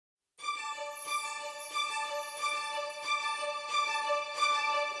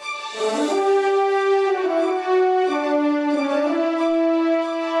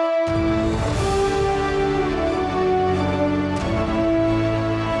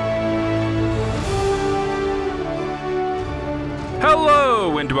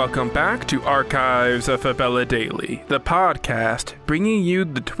Hello, and welcome back to Archives of Fabella Daily, the podcast bringing you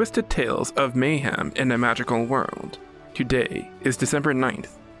the twisted tales of mayhem in a magical world. Today is December 9th,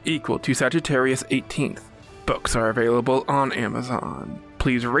 equal to Sagittarius 18th. Books are available on Amazon.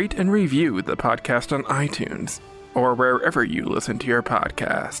 Please rate and review the podcast on iTunes, or wherever you listen to your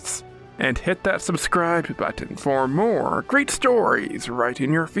podcasts. And hit that subscribe button for more great stories right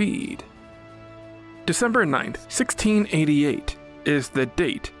in your feed. December 9th, 1688 is the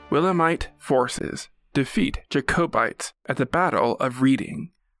date Williamite forces defeat Jacobites at the Battle of Reading,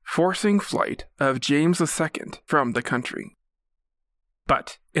 forcing flight of James II from the country.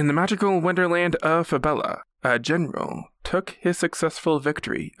 But in the magical wonderland of Fabella, a general took his successful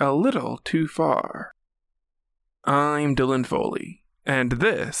victory a little too far. I'm Dylan Foley, and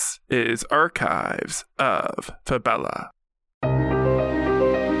this is Archives of Fabella.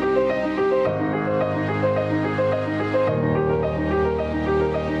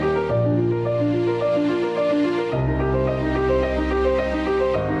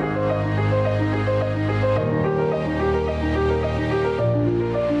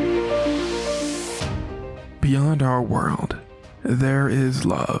 Beyond our world, there is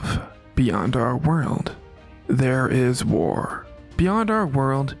love. Beyond our world, there is war. Beyond our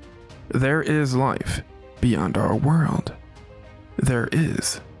world, there is life. Beyond our world, there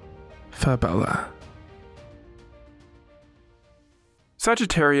is Fabella.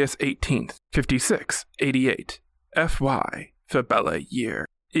 Sagittarius 18th, 5688, FY, Fabella year,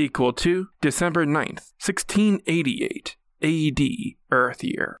 equal to December 9th, 1688, AD, Earth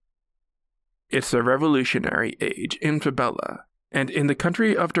year. It's a revolutionary age in Fabella, and in the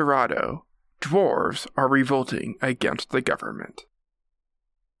country of Dorado, dwarves are revolting against the government.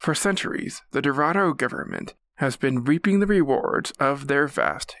 For centuries, the Dorado government has been reaping the rewards of their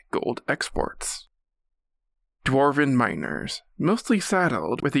vast gold exports. Dwarven miners, mostly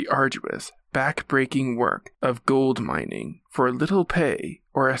saddled with the arduous, back-breaking work of gold mining for little pay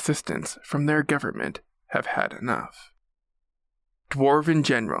or assistance from their government, have had enough. Dwarven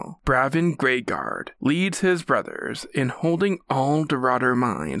General Bravin Greyguard leads his brothers in holding all Dorado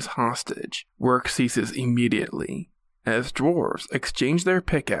mines hostage. Work ceases immediately, as dwarves exchange their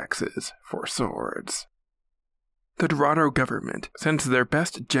pickaxes for swords. The Dorado government sends their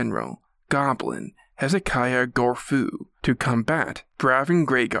best general, Goblin Hezekiah Gorfu, to combat Bravin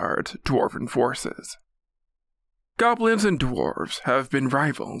Greyguard's dwarven forces. Goblins and dwarves have been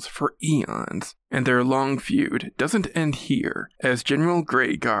rivals for eons, and their long feud doesn't end here, as General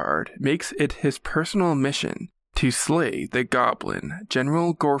Greyguard makes it his personal mission to slay the goblin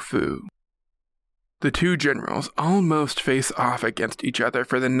General Gorfu. The two generals almost face off against each other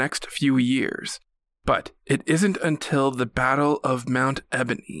for the next few years, but it isn't until the Battle of Mount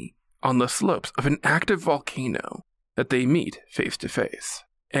Ebony, on the slopes of an active volcano, that they meet face to face.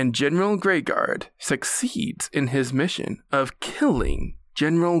 And General Greyguard succeeds in his mission of killing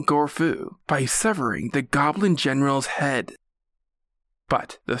General Gorfu by severing the Goblin General's head.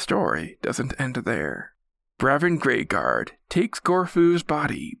 But the story doesn't end there. Bravin Greyguard takes Gorfu's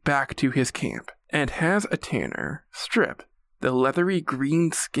body back to his camp and has a tanner strip the leathery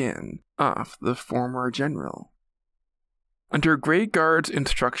green skin off the former general. Under Greyguard's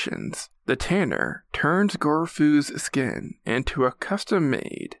instructions, the tanner turns Gorfu's skin into a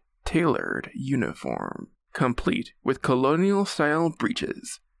custom-made, tailored uniform, complete with colonial-style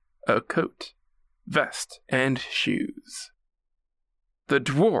breeches, a coat, vest, and shoes. The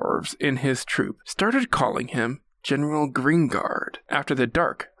dwarves in his troop started calling him General Greenguard after the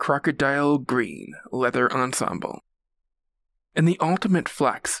dark crocodile green leather ensemble. In the ultimate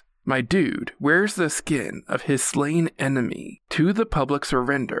flex, my dude wears the skin of his slain enemy to the public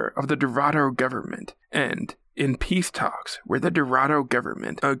surrender of the Dorado government, and in peace talks where the Dorado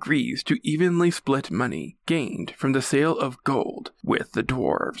government agrees to evenly split money gained from the sale of gold with the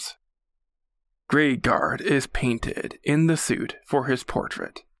dwarves. Greyguard is painted in the suit for his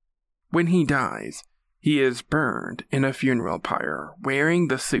portrait. When he dies, he is burned in a funeral pyre wearing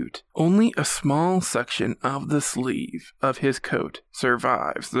the suit. Only a small section of the sleeve of his coat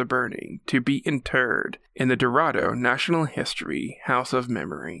survives the burning to be interred in the Dorado National History House of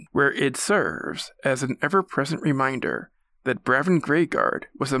Memory, where it serves as an ever-present reminder that Bravin Greyguard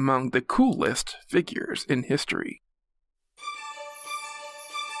was among the coolest figures in history.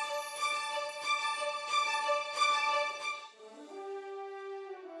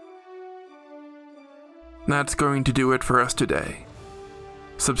 That's going to do it for us today.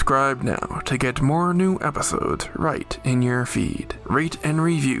 Subscribe now to get more new episodes right in your feed. Rate and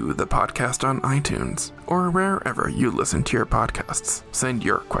review the podcast on iTunes or wherever you listen to your podcasts. Send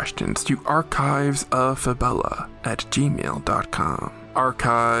your questions to archivesoffabella@gmail.com.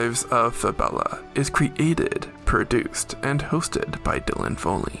 Archives of Fabella is created, produced, and hosted by Dylan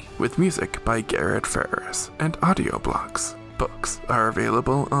Foley, with music by Garrett Ferris and audio blocks. Books are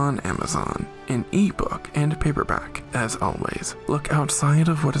available on Amazon in ebook and paperback. As always, look outside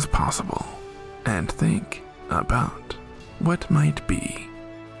of what is possible and think about what might be.